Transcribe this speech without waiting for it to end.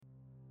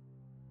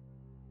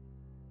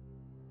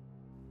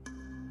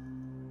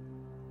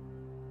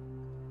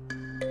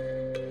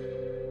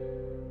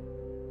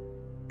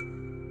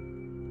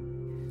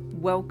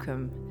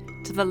Welcome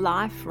to the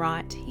Life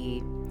Right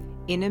Here,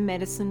 Inner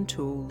Medicine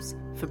Tools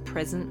for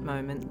Present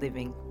Moment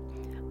Living.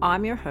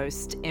 I'm your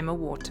host, Emma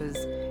Waters,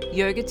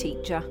 yoga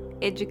teacher,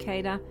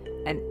 educator,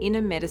 and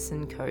inner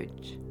medicine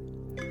coach.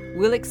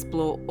 We'll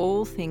explore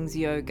all things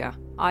yoga,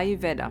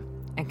 Ayurveda,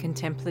 and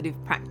contemplative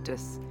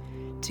practice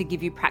to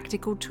give you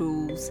practical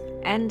tools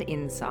and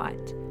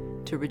insight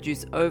to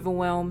reduce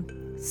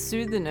overwhelm,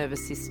 soothe the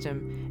nervous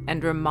system,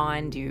 and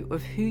remind you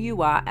of who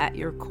you are at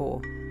your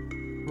core,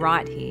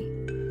 right here,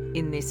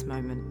 in this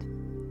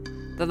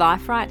moment. The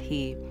Life Right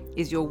Here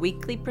is your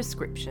weekly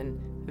prescription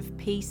of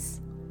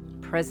peace,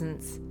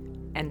 presence,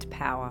 and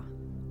power.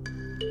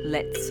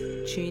 Let's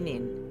tune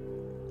in.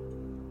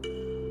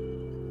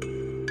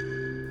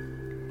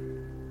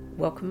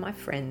 Welcome, my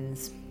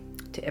friends,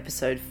 to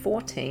episode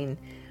 14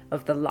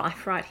 of the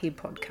Life Right Here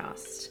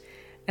podcast.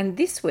 And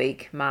this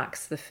week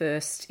marks the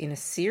first in a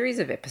series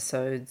of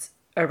episodes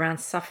around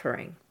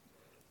suffering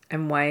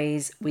and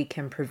ways we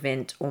can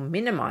prevent or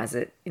minimize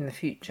it in the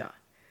future,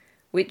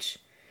 which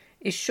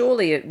is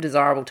surely a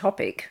desirable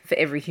topic for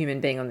every human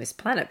being on this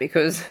planet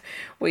because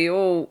we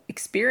all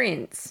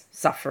experience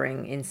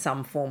suffering in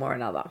some form or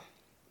another.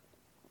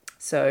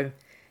 So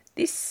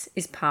this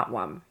is part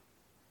one.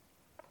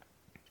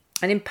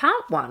 And in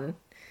part one,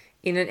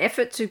 in an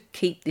effort to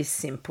keep this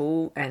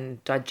simple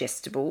and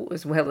digestible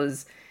as well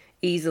as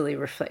easily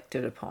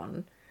reflected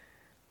upon,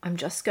 I'm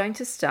just going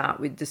to start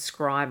with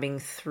describing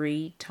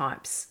 3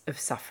 types of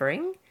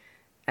suffering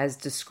as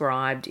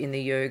described in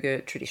the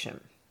yoga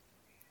tradition,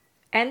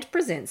 and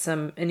present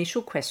some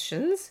initial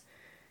questions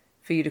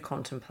for you to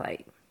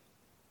contemplate.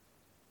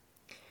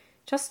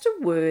 Just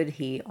a word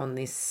here on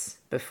this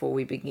before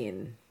we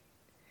begin.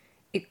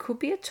 It could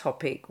be a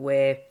topic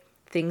where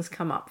things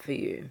come up for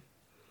you,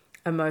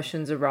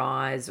 emotions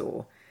arise,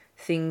 or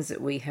things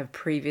that we have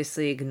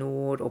previously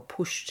ignored or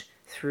pushed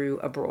through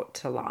are brought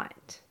to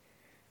light.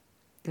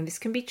 And this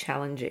can be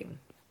challenging.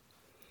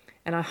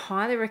 And I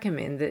highly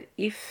recommend that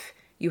if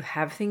you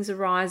have things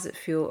arise that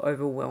feel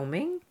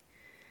overwhelming,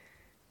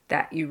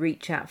 that you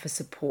reach out for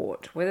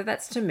support, whether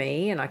that's to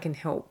me and I can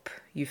help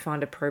you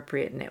find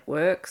appropriate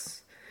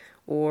networks,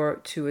 or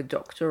to a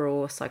doctor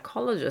or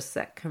psychologist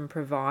that can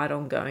provide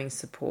ongoing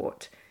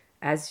support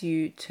as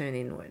you turn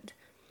inward.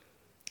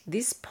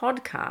 This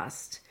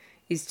podcast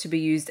is to be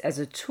used as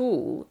a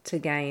tool to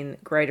gain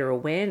greater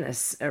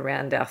awareness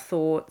around our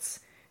thoughts,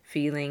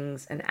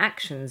 feelings, and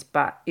actions,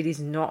 but it is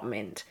not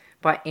meant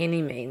by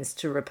any means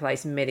to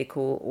replace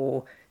medical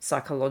or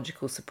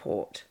psychological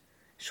support,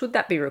 should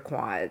that be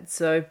required.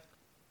 So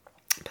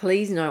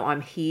please know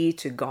I'm here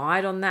to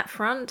guide on that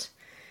front.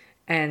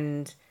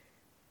 And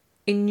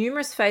in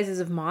numerous phases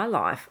of my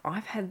life,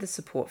 I've had the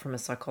support from a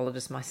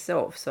psychologist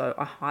myself. So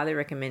I highly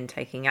recommend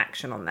taking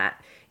action on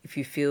that if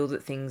you feel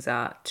that things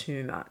are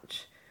too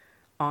much.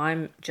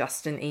 I'm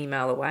just an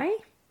email away,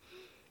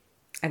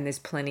 and there's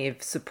plenty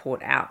of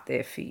support out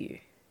there for you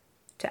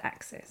to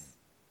access.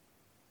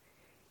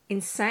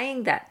 In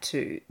saying that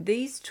too,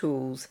 these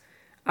tools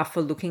are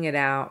for looking at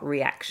our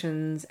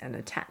reactions and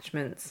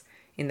attachments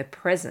in the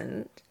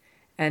present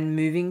and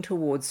moving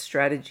towards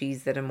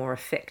strategies that are more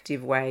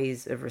effective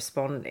ways of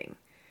responding.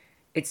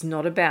 It's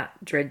not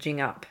about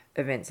dredging up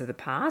events of the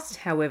past.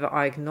 However,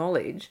 I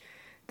acknowledge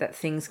that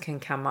things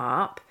can come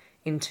up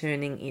in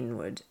turning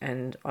inward,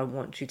 and I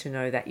want you to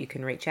know that you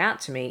can reach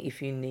out to me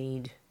if you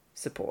need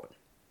support.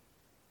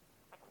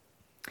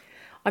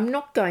 I'm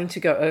not going to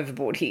go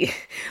overboard here.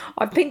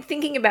 I've been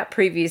thinking about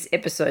previous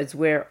episodes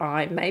where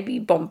I maybe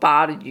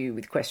bombarded you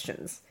with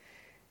questions.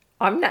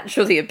 I'm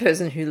naturally a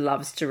person who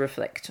loves to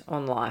reflect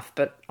on life,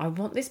 but I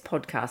want this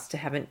podcast to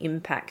have an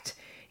impact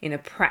in a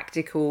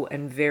practical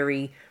and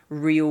very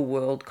real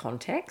world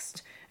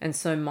context. And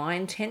so my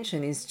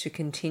intention is to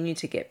continue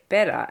to get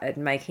better at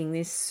making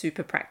this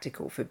super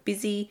practical for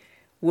busy,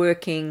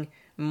 working,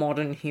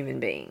 modern human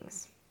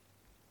beings.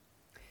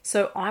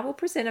 So I will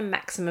present a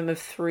maximum of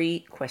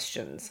 3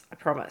 questions, I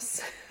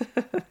promise.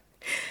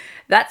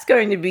 That's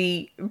going to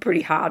be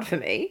pretty hard for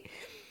me,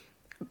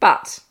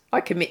 but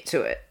I commit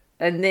to it.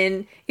 And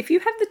then if you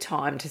have the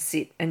time to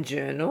sit and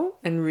journal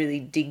and really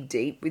dig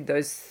deep with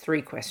those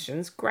 3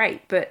 questions,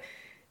 great. But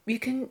you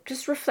can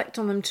just reflect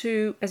on them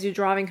too as you're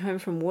driving home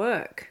from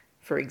work,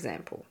 for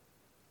example.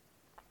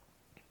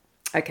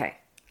 Okay,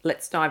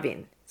 let's dive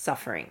in.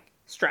 Suffering.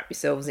 Strap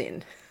yourselves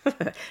in.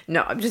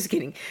 No, I'm just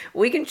kidding.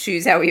 We can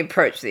choose how we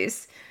approach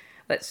this.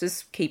 Let's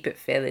just keep it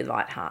fairly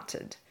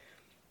lighthearted.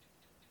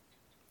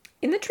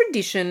 In the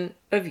tradition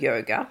of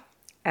yoga,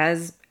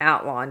 as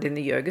outlined in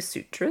the Yoga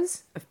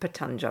Sutras of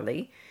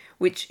Patanjali,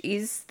 which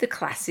is the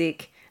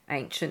classic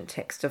ancient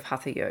text of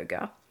Hatha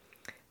Yoga,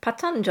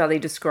 Patanjali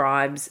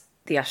describes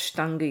the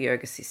Ashtanga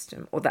yoga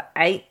system, or the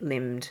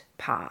 8-limbed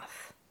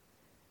path.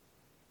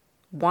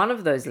 One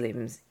of those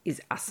limbs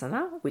is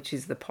asana, which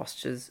is the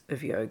postures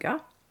of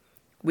yoga,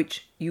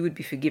 which you would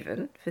be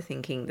forgiven for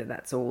thinking that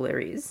that's all there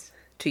is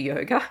to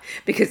yoga,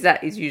 because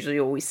that is usually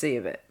all we see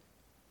of it.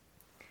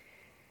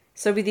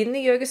 So within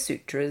the Yoga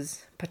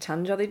Sutras,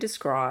 Patanjali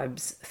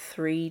describes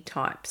 3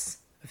 types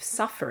of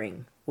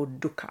suffering, or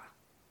dukkha.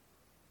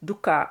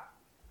 Dukkha,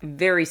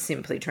 very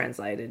simply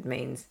translated,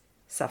 means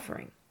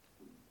suffering.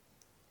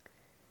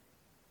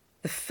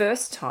 The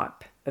first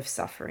type of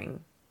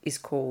suffering is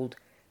called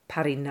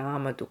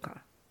parinama dukkha,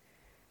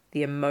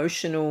 the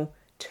emotional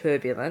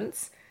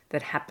turbulence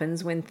that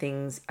happens when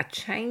things are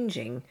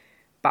changing,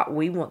 but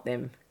we want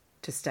them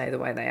to stay the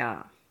way they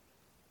are.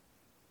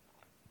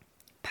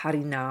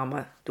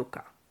 Parinama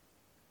dukkha.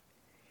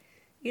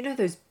 You know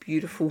those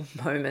beautiful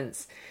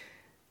moments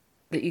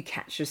that you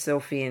catch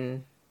yourself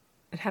in?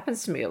 It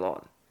happens to me a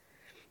lot.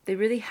 They're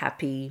really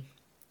happy,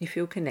 you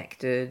feel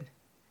connected,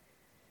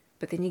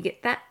 but then you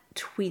get that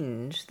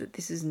twinge that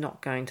this is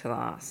not going to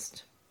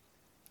last.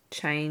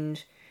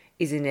 Change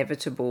is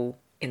inevitable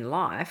in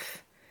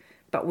life,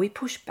 but we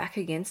push back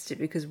against it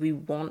because we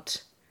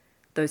want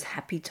those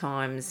happy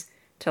times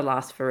to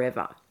last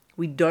forever.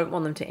 We don't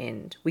want them to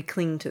end. We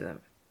cling to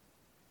them.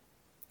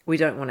 We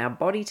don't want our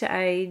body to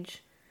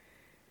age.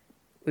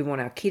 We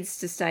want our kids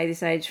to stay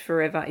this age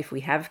forever if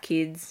we have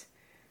kids.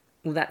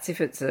 Well, that's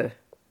if it's a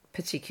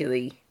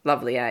particularly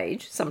lovely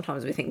age.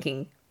 Sometimes we're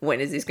thinking,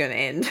 when is this going to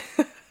end?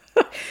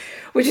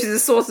 Which is a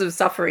source of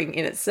suffering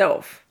in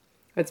itself.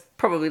 It's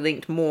probably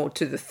linked more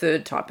to the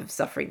third type of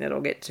suffering that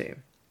I'll get to.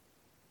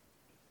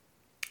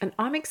 And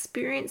I'm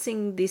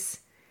experiencing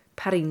this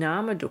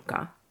parinama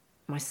dukkha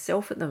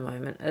myself at the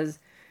moment as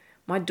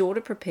my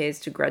daughter prepares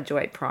to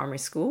graduate primary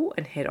school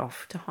and head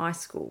off to high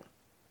school.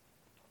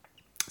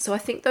 So I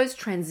think those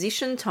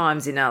transition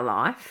times in our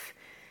life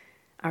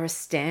are a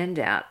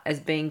standout as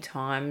being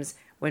times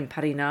when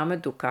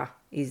parinama dukkha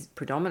is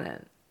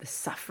predominant, the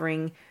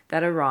suffering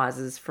that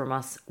arises from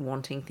us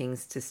wanting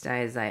things to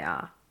stay as they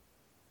are.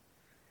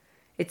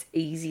 It's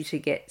easy to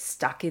get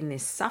stuck in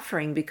this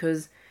suffering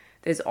because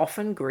there's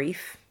often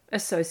grief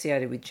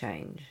associated with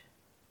change.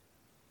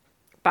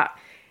 But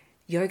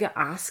yoga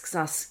asks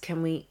us,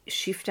 can we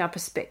shift our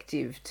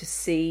perspective to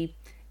see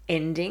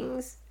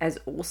endings as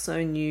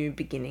also new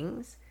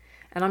beginnings?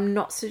 And I'm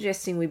not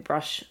suggesting we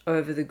brush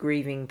over the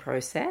grieving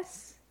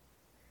process,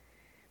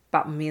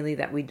 but merely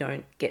that we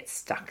don't get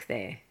stuck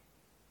there.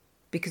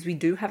 Because we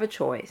do have a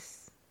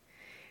choice.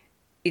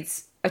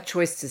 It's a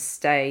choice to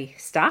stay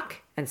stuck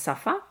and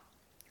suffer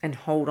and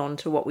hold on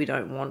to what we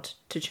don't want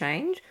to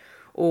change,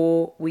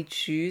 or we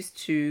choose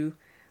to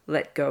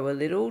let go a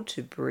little,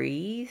 to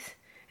breathe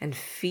and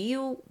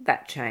feel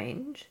that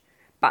change,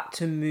 but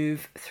to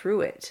move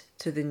through it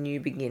to the new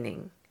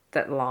beginning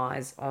that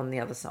lies on the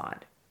other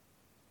side.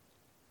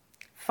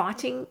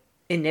 Fighting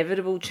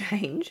inevitable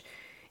change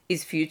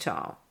is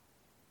futile.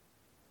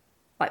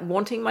 Like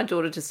wanting my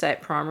daughter to stay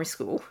at primary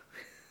school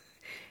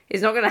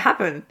is not going to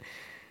happen.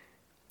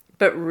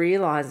 But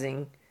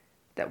realizing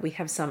that we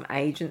have some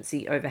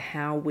agency over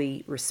how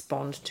we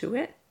respond to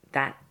it,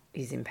 that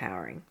is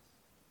empowering.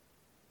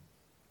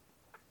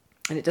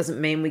 And it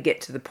doesn't mean we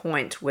get to the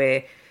point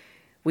where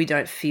we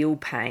don't feel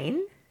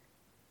pain.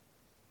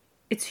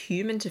 It's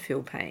human to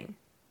feel pain.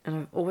 And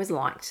I've always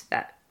liked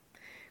that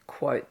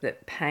quote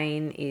that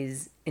pain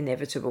is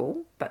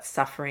inevitable, but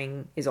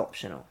suffering is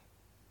optional.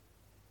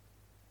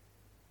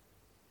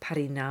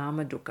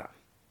 Parinama dukkha,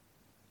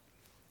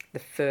 the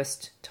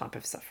first type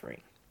of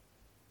suffering.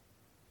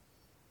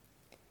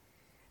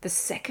 The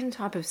second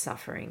type of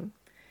suffering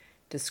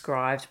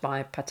described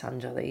by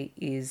Patanjali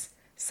is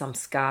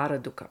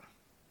samskara dukkha.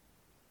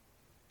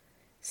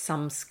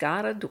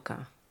 Samskara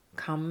dukkha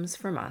comes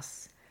from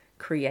us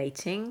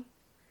creating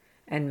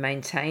and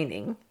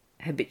maintaining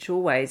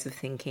habitual ways of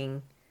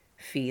thinking,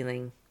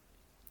 feeling,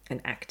 and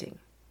acting.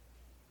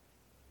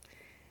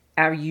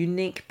 Our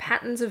unique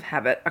patterns of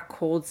habit are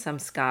called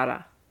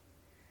samskara,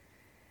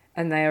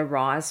 and they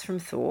arise from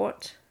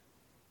thought,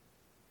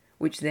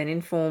 which then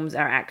informs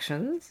our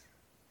actions,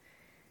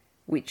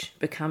 which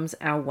becomes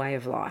our way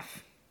of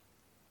life.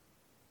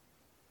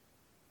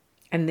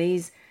 And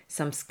these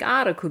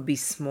samskara could be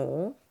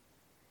small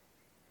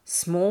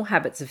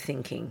habits of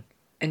thinking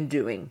and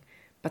doing,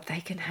 but they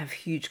can have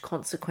huge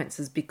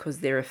consequences because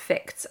their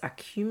effects are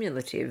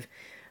cumulative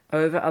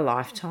over a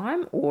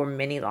lifetime or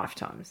many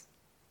lifetimes.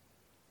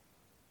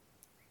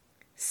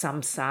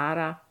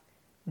 Samskara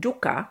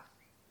dukkha,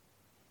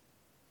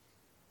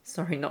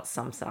 sorry, not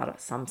samsara,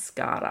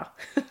 samskara.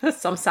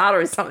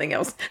 Samsara is something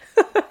else.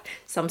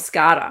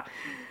 Samskara.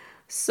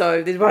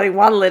 So there's only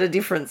one letter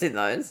difference in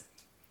those.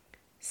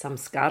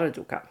 Samskara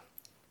dukkha.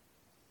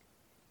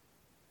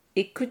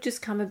 It could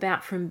just come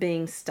about from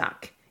being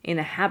stuck in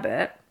a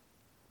habit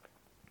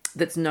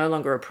that's no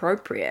longer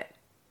appropriate.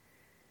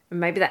 And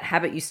maybe that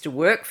habit used to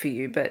work for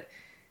you, but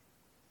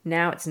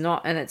now it's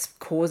not, and it's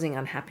causing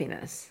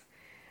unhappiness.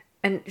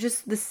 And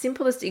just the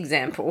simplest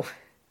example,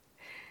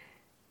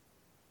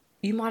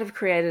 you might have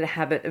created a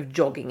habit of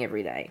jogging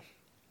every day,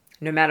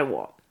 no matter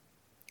what.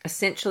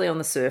 Essentially, on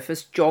the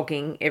surface,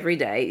 jogging every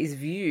day is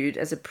viewed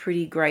as a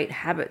pretty great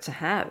habit to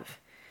have.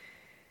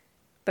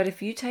 But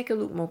if you take a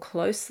look more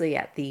closely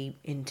at the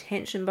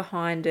intention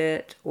behind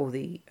it or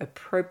the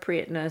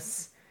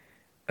appropriateness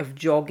of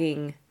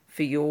jogging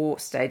for your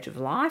stage of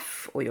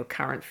life or your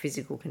current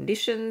physical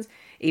conditions,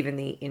 even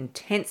the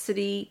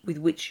intensity with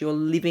which you're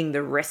living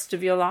the rest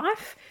of your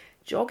life,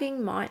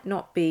 jogging might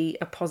not be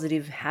a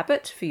positive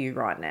habit for you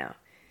right now.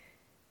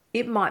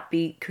 It might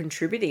be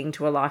contributing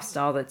to a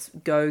lifestyle that's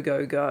go,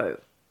 go, go,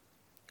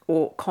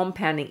 or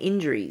compounding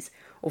injuries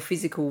or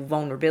physical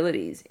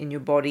vulnerabilities in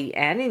your body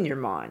and in your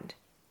mind.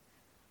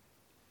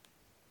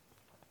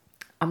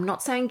 I'm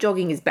not saying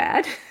jogging is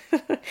bad.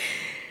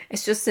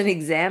 It's just an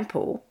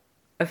example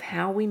of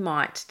how we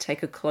might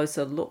take a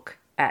closer look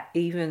at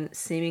even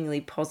seemingly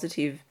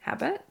positive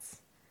habits,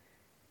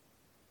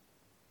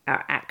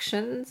 our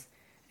actions,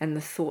 and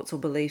the thoughts or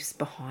beliefs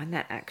behind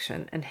that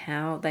action and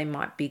how they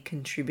might be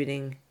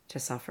contributing to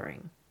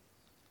suffering.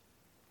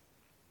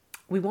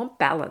 We want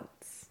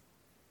balance.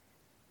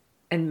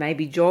 And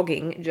maybe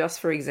jogging, just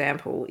for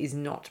example, is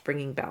not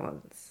bringing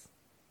balance.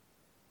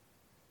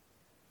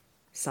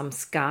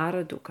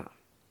 Samskara dukkha,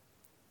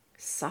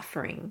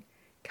 suffering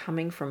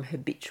coming from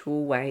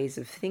habitual ways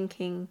of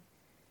thinking,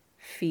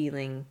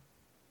 feeling,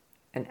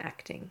 and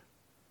acting.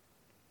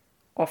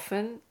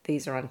 Often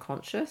these are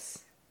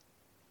unconscious.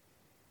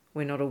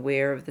 We're not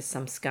aware of the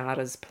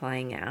samskaras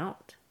playing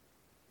out,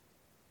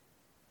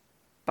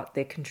 but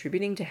they're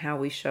contributing to how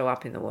we show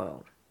up in the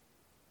world.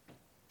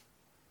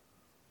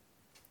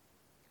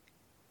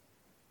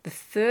 The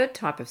third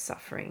type of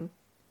suffering,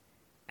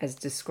 as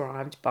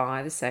described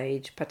by the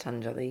sage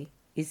Patanjali,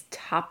 is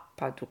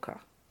tapa dukkha.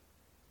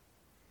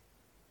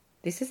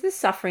 This is the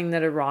suffering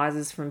that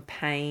arises from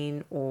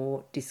pain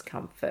or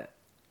discomfort,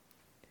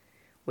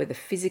 whether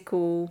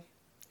physical,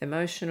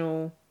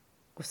 emotional,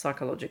 or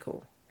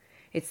psychological.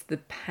 It's the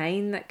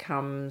pain that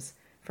comes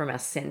from our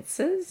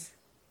senses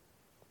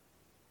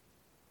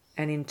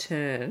and in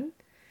turn,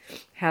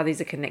 how these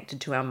are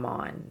connected to our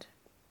mind.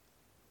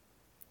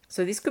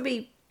 So this could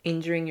be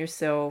injuring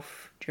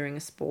yourself during a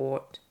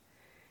sport,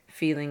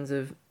 feelings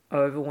of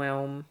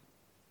overwhelm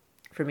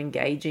from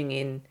engaging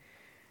in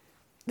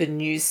the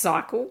news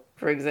cycle,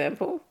 for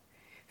example,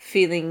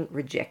 feeling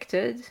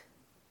rejected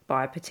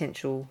by a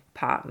potential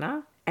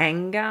partner,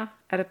 anger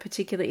at a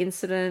particular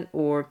incident,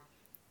 or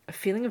a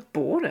feeling of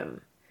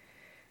boredom,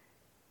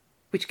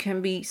 which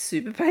can be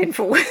super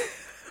painful.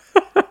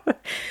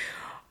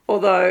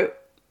 Although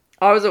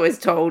I was always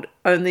told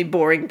only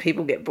boring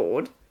people get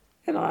bored,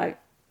 and I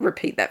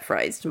repeat that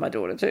phrase to my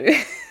daughter too.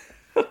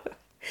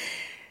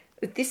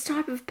 But this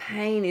type of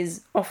pain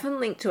is often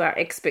linked to our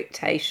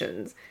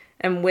expectations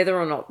and whether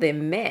or not they're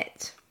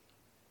met,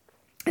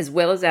 as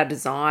well as our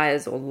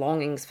desires or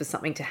longings for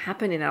something to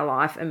happen in our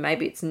life, and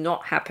maybe it's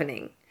not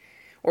happening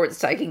or it's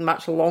taking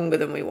much longer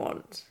than we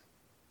want.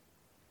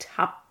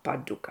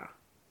 Tapa dukkha.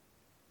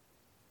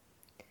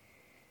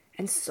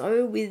 And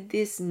so with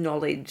this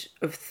knowledge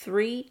of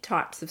 3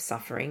 types of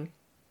suffering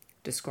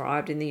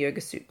described in the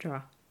Yoga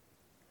Sutra,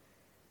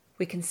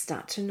 we can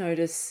start to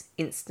notice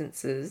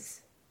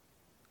instances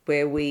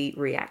where we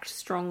react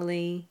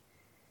strongly,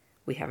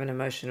 we have an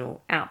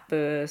emotional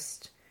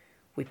outburst,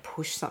 we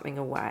push something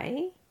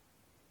away,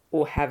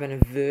 or have an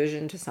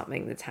aversion to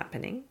something that's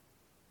happening.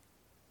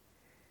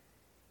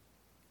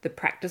 The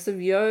practice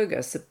of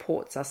yoga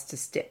supports us to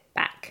step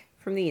back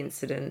from the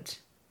incident,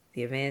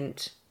 the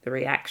event, the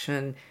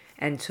reaction,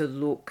 and to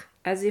look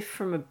as if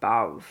from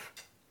above,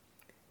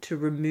 to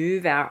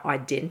remove our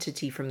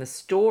identity from the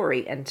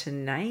story and to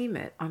name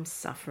it, I'm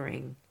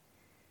suffering.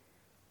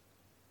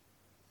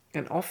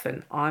 And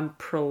often I'm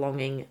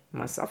prolonging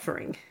my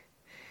suffering.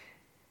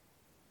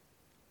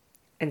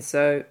 And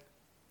so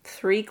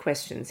 3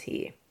 questions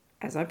here,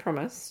 as I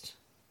promised.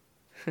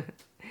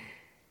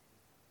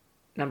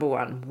 Number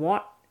 1,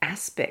 what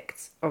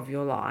aspects of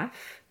your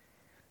life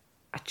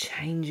are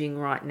changing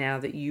right now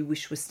that you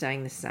wish were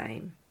staying the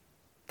same?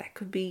 That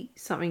could be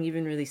something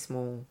even really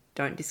small.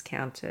 Don't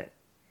discount it.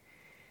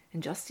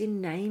 And just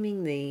in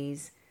naming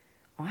these,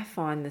 I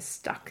find the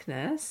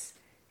stuckness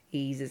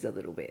eases a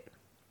little bit.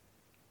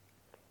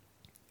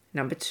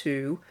 Number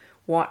 2,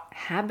 what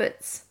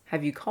habits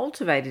have you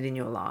cultivated in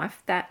your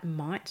life that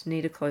might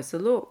need a closer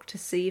look to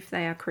see if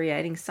they are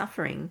creating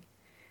suffering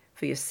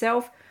for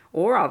yourself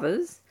or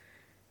others,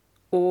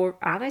 or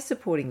are they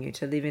supporting you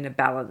to live in a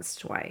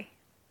balanced way?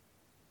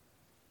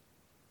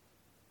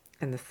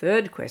 And the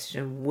third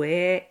question,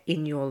 where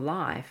in your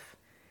life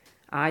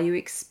are you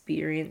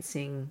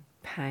experiencing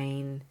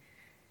pain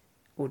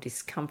or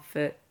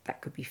discomfort?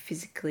 That could be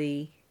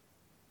physically,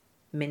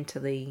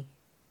 mentally,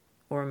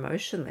 or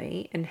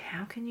emotionally, and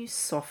how can you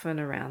soften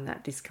around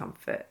that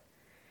discomfort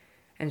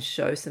and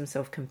show some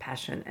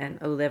self-compassion and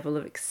a level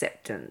of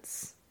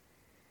acceptance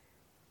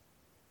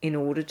in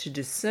order to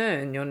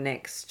discern your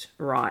next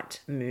right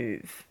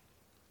move?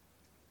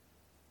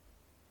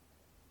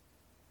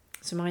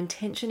 So my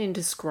intention in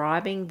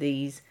describing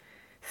these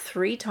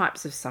 3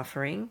 types of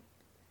suffering,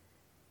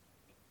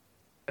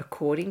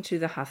 according to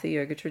the Hatha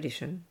Yoga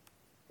tradition,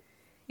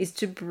 is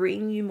to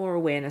bring you more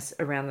awareness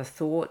around the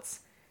thoughts,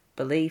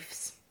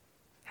 beliefs,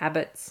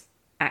 habits,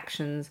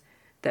 actions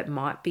that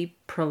might be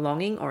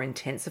prolonging or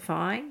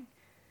intensifying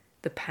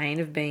the pain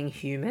of being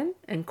human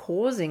and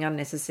causing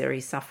unnecessary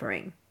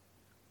suffering.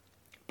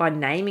 By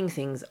naming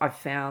things, I've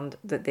found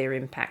that their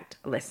impact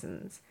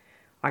lessens.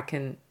 I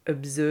can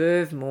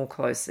observe more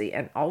closely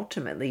and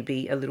ultimately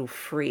be a little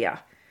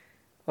freer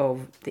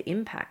of the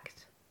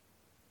impact.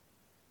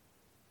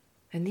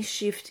 And this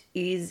shift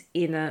is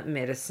inner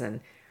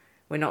medicine.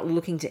 We're not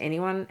looking to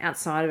anyone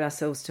outside of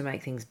ourselves to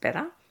make things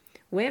better.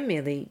 We're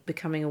merely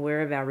becoming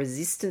aware of our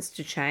resistance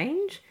to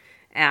change,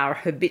 our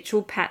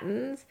habitual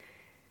patterns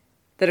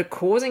that are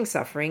causing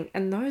suffering,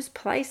 and those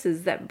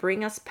places that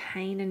bring us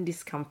pain and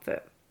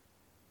discomfort.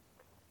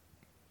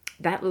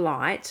 That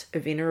light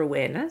of inner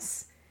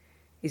awareness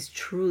is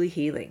truly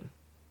healing.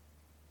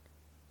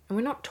 And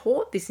we're not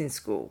taught this in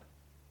school.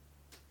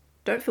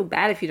 Don't feel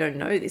bad if you don't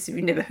know this, if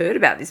you've never heard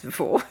about this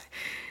before.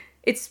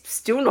 It's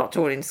still not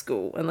taught in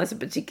school unless a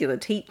particular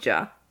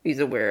teacher is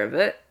aware of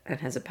it and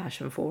has a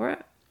passion for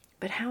it.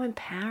 But how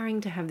empowering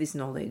to have this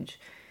knowledge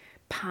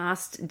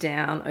passed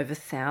down over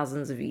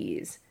thousands of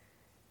years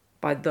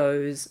by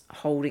those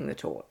holding the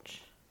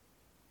torch.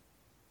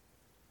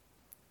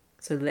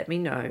 So let me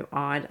know.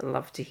 I'd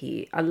love to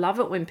hear. I love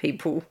it when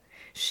people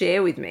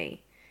share with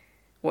me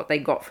what they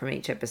got from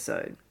each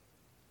episode.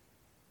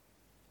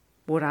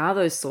 What are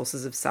those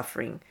sources of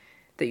suffering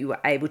that you were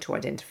able to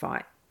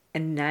identify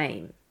and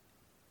name?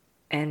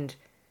 And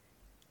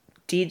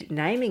did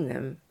naming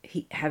them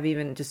have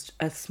even just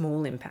a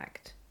small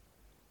impact?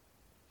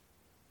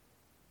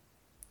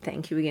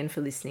 Thank you again for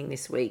listening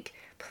this week.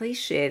 Please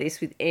share this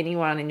with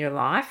anyone in your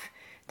life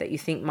that you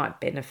think might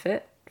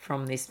benefit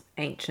from this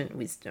ancient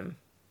wisdom.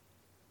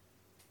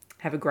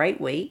 Have a great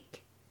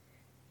week.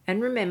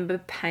 And remember,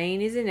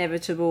 pain is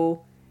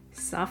inevitable.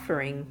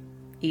 Suffering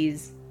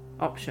is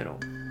optional.